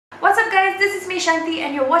is Shanthi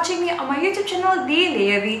and you're watching me on my YouTube channel,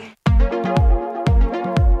 TheLeiaV.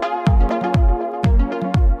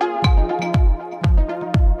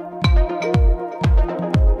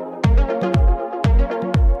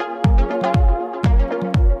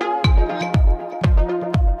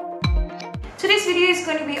 Today's video is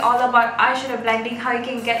going to be all about eyeshadow blending, how you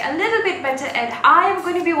can get a little bit better, and I am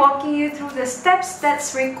going to be walking you through the steps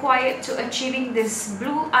that's required to achieving this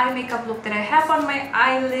blue eye makeup look that I have on my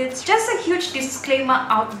eyelids. Just a huge disclaimer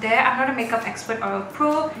out there, I'm not a makeup expert or a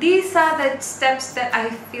pro. These are the steps that I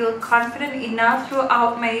feel confident enough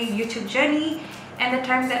throughout my YouTube journey and the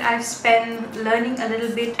time that I've spent learning a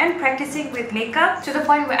little bit and practicing with makeup to the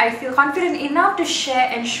point where I feel confident enough to share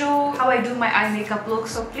and show how I do my eye makeup look.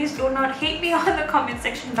 So please do not hate me on the comment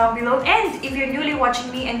section down below. And if you're newly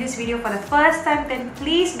watching me in this video for the first time, then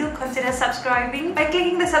please do consider subscribing by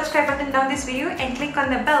clicking the subscribe button down this video and click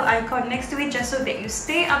on the bell icon next to it just so that you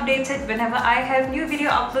stay updated whenever I have new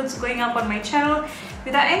video uploads going up on my channel.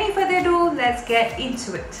 Without any further ado, let's get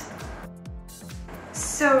into it.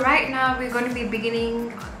 So right now we're going to be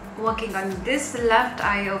beginning working on this left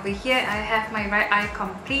eye over here. I have my right eye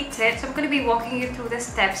completed, so I'm going to be walking you through the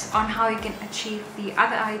steps on how you can achieve the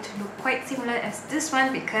other eye to look quite similar as this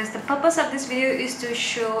one, because the purpose of this video is to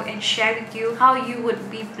show and share with you how you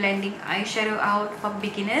would be blending eyeshadow out for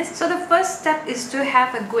beginners. So the first step is to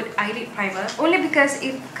have a good eyelid primer, only because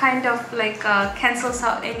it kind of like cancels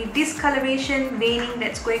out any discoloration, veining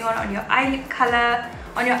that's going on your eyelid color,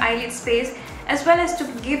 on your eyelid space, as well as to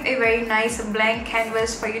give a very nice blank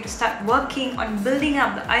canvas for you to start working on building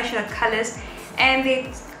up the eyeshadow colors, and they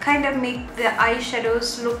kind of make the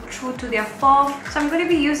eyeshadows look true to their form. So I'm going to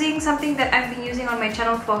be using something that I've been using on my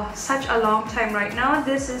channel for such a long time right now.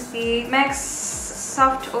 This is the MAC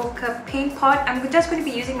Soft Ochre Paint Pot. I'm just going to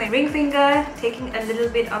be using my ring finger, taking a little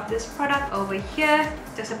bit of this product over here,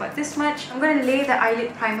 just about this much. I'm going to lay the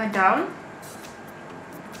eyelid primer down,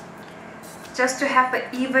 just to have an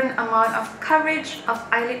even amount of coverage of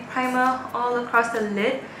eyelid primer all across the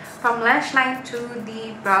lid from lash line to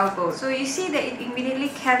the brow bone. So you see that it immediately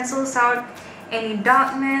cancels out any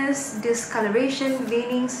darkness, discoloration,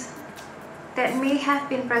 veinings that may have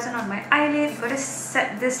been present on my eyelid. You've got to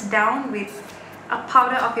set this down with a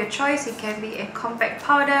powder of your choice. It can be a compact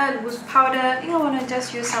powder, loose powder. I think I want to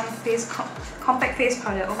just use some compact face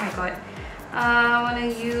powder. Oh my god. I want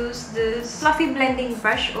to use this fluffy blending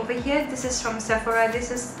brush over here. This is from Sephora.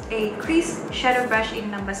 This is a crease shadow brush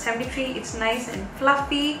in number 73. It's nice and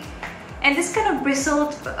fluffy, and this kind of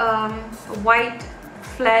bristled white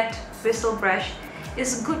flat bristle brush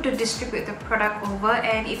is good to distribute the product over,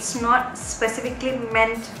 and it's not specifically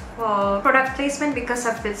meant for product placement because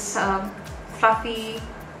of its fluffy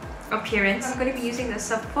appearance. I'm going to be using the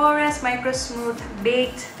Sephora's Micro Smooth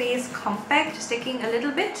Baked Face Compact, just taking a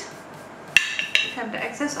little bit, have the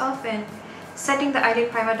excess off, and setting the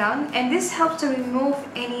eyelid primer down, and this helps to remove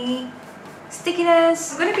any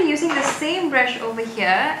stickiness. I'm going to be using the same brush over here,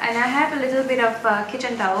 and I have a little bit of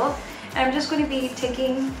kitchen towel, and I'm just going to be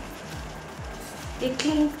taking a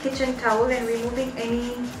clean kitchen towel and removing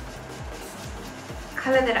any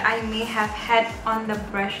color that I may have had on the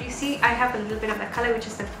brush. You see, I have a little bit of the color, which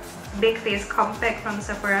is the Big Face Compact from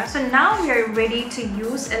Sephora. So now we are ready to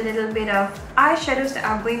use a little bit of eyeshadows that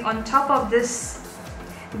are going on top of this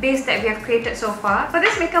base that we have created so far. For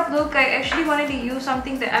this makeup look, I actually wanted to use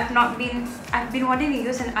something that I've been wanting to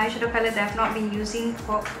use, an eyeshadow palette that I've not been using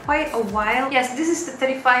for quite a while. Yes, this is the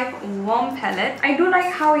 35 Warm palette. I do like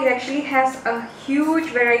how it actually has a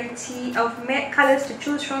huge variety of matte colors to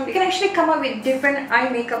choose from. You can actually come up with different eye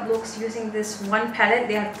makeup looks using this one palette.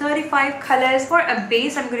 There are 35 colors. For a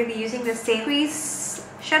base, I'm going to be using the same crease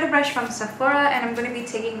shadow brush from Sephora, and I'm going to be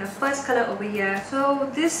taking the first color over here. So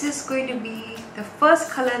this is going to be the first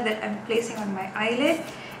color that I'm placing on my eyelid,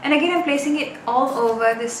 and again I'm placing it all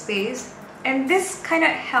over this space, and this kind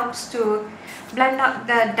of helps to blend out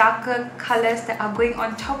the darker colors that are going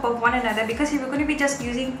on top of one another, because if you're going to be just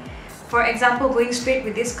using, for example, going straight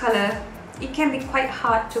with this color, it can be quite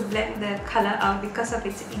hard to blend the color out because of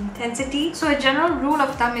its intensity. So a general rule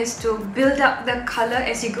of thumb is to build up the color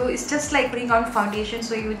as you go. It's just like putting on foundation,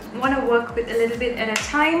 so you want to work with a little bit at a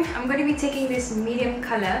time. I'm going to be taking this medium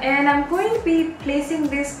color, and I'm going to be placing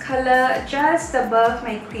this color just above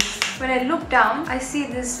my crease. When I look down, I see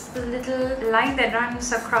this little line that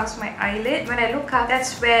runs across my eyelid. When I look up,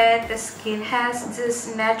 that's where the skin has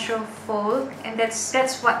this natural fold, and that's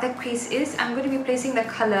what the crease is. I'm going to be placing the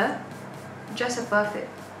color just above it.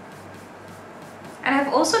 And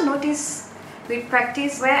I've also noticed with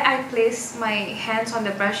practice, where I place my hands on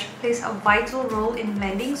the brush plays a vital role in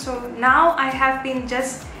blending. So now I have been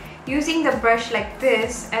just using the brush like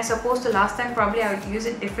this as opposed to last time. Probably I would use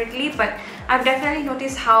it differently, but I've definitely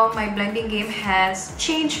noticed how my blending game has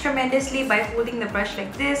changed tremendously by holding the brush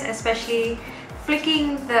like this, especially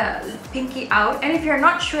flicking the pinky out. And if you're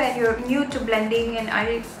not sure and you're new to blending and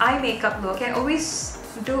eye makeup look, you can always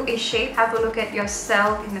do a shape, have a look at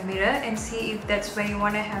yourself in the mirror and see if that's where you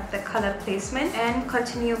want to have the color placement, and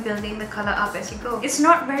continue building the color up as you go. It's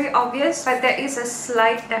not very obvious, but there is a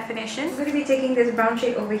slight definition. I'm going to be taking this brown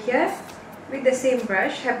shade over here with the same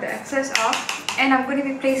brush, have the excess off, and I'm going to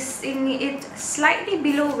be placing it slightly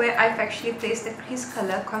below where I've actually placed the crease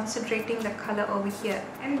color, concentrating the color over here.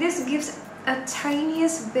 And this gives a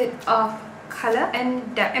tiniest bit of color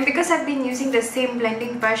and depth. And because I've been using the same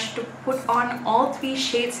blending brush to put on all 3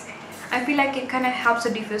 shades, I feel like it kind of helps to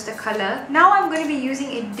diffuse the color. Now I'm going to be using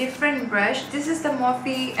a different brush. This is the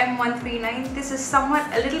Morphe M139. This is somewhat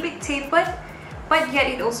a little bit tapered, but yet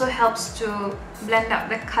it also helps to blend up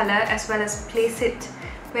the color as well as place it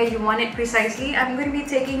where you want it precisely. I'm going to be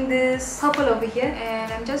taking this purple over here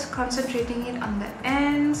and I'm just concentrating it on the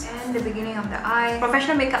ends and the beginning of the eye.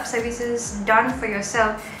 Professional makeup services done for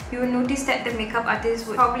yourself, you will notice that the makeup artist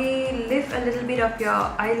would probably lift a little bit of your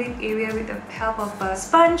eyelid area with the help of a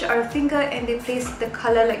sponge or a finger, and they place the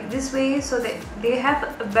color like this way so that they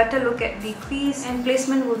have a better look at the crease and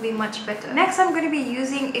placement will be much better. Next, I'm going to be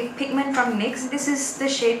using a pigment from NYX. This is the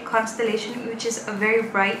shade Constellation, which is a very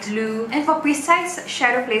bright blue. And for precise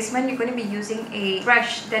shadow placement, you're going to be using a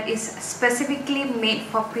brush that is specifically made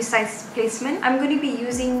for precise placement. I'm going to be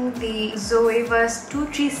using the Zoever's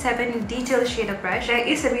 237 Detail Shader brush. There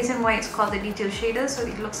is a reason why it's called the Detail Shader, so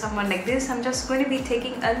it looks somewhat like this. I'm just going to be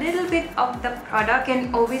taking a little bit of the product. You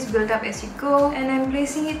can always build up as you go, and I'm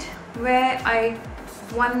placing it where I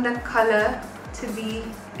want the color to be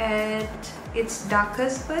at its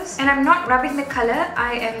darkest first. And I'm not rubbing the color,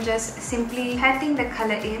 I am just simply patting the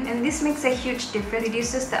color in, and this makes a huge difference,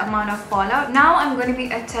 reduces the amount of fallout. Now I'm going to be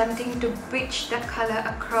attempting to bridge the color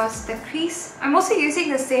across the crease. I'm also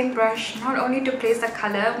using the same brush not only to place the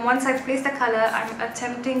color. Once I've placed the color, I'm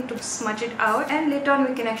attempting to smudge it out, and later on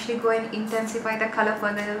we can actually go and intensify the color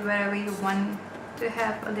further wherever you want to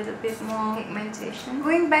have a little bit more pigmentation.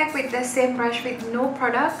 Going back with the same brush with no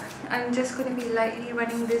product, I'm just going to be lightly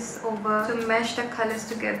running this over to mesh the colors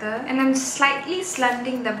together, and I'm slightly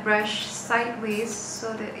slanting the brush sideways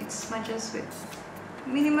so that it smudges with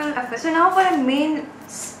minimal effort. So now for the main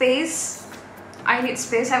space, eyelid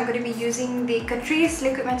space, I'm going to be using the Catrice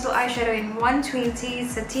Liquid Metal Eyeshadow in 120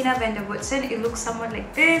 Satina Van der Woodsen. It looks somewhat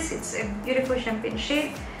like this. It's a beautiful champagne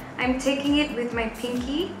shade. I'm taking it with my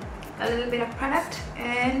pinky, a little bit of product,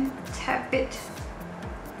 and tap it.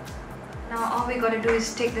 Now all we gotta do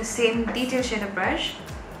is take the same detail shader brush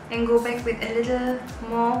and go back with a little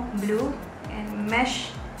more blue and mesh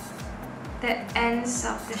the ends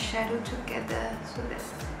of the shadow together so that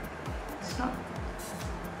it's not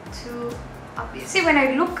too obvious. See, when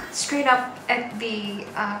I look straight up at the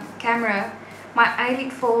camera, my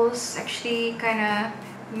eyelid folds actually kind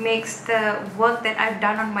of makes the work that I've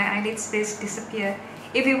done on my eyelid space disappear.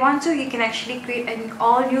 If you want to, you can actually create an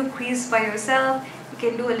all-new crease by yourself. You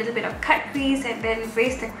can do a little bit of cut crease and then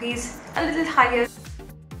raise the crease a little higher.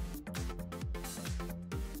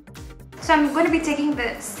 So I'm going to be taking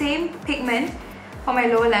the same pigment for my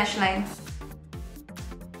lower lash line.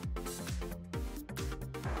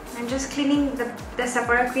 I'm just cleaning the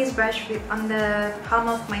Sephora crease brush on the palm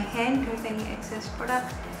of my hand with any excess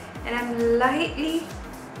product, and I'm lightly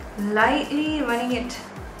running it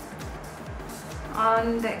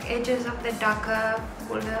on the edges of the darker,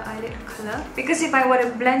 bolder eyelid color, because if I were to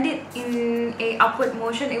blend it in a upward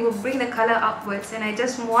motion, it will bring the color upwards, and I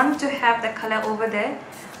just want to have the color over there,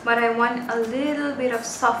 but I want a little bit of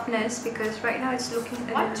softness because right now it's looking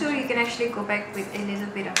a little too. You can actually go back with a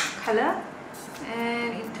little bit of color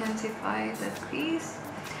and intensify the crease.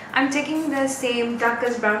 I'm taking the same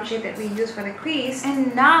darkest brown shade that we use for the crease,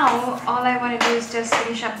 and now all I want to do is just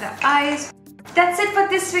finish up the eyes. That's it for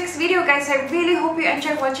this week's video, guys. I really hope you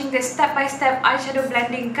enjoyed watching this step-by-step eyeshadow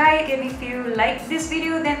blending guide, and if you like this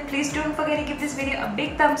video, then please don't forget to give this video a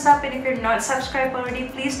big thumbs up, and if you're not subscribed already,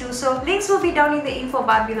 please do so. Links will be down in the info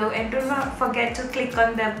bar below, and do not forget to click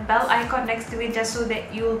on the bell icon next to it just so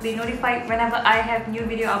that you will be notified whenever I have new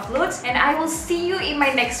video uploads, and I will see you in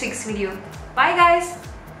my next week's video. Bye guys!